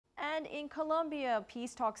And in Colombia,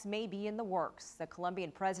 peace talks may be in the works. The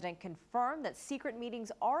Colombian president confirmed that secret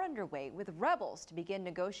meetings are underway with rebels to begin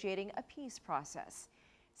negotiating a peace process.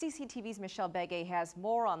 CCTV's Michelle Begue has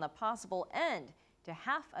more on the possible end to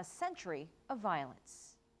half a century of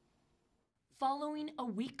violence. Following a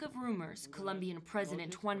week of rumors, Colombian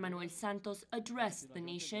President Juan Manuel Santos addressed the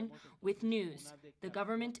nation with news. The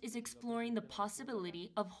government is exploring the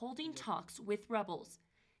possibility of holding talks with rebels.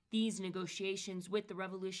 These negotiations with the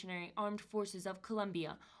Revolutionary Armed Forces of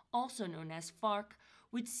Colombia, also known as FARC,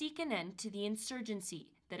 would seek an end to the insurgency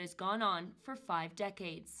that has gone on for 5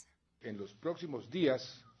 decades. In the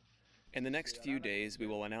next few days, we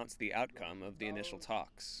will announce the outcome of the initial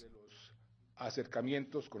talks.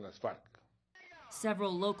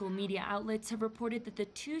 Several local media outlets have reported that the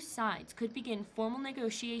two sides could begin formal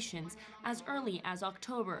negotiations as early as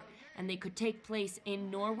October, and they could take place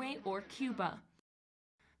in Norway or Cuba.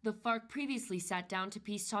 The FARC previously sat down to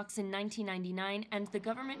peace talks in 1999, and the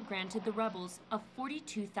government granted the rebels a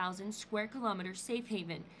 42,000 square kilometer safe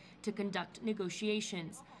haven to conduct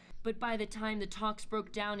negotiations. But by the time the talks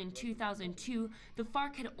broke down in 2002, the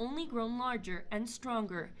FARC had only grown larger and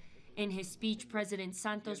stronger. In his speech, President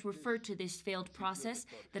Santos referred to this failed process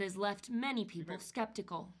that has left many people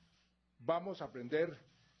skeptical. Vamos a aprender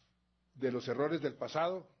de los errores del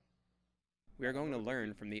pasado. We are going to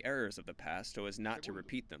learn from the errors of the past so as not to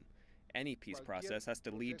repeat them. Any peace process has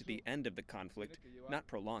to lead to the end of the conflict, not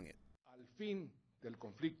prolong it. Al fin del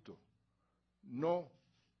conflicto, no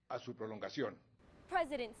a su prolongación.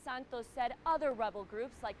 President Santos said other rebel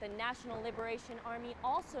groups like the National Liberation Army,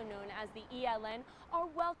 also known as the ELN, are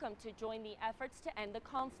welcome to join the efforts to end the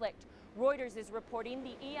conflict. Reuters is reporting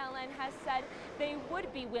the ELN has said they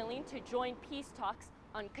would be willing to join peace talks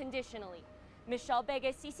unconditionally. Michelle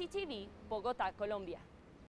Begue, CCTV, Bogotá, Colombia.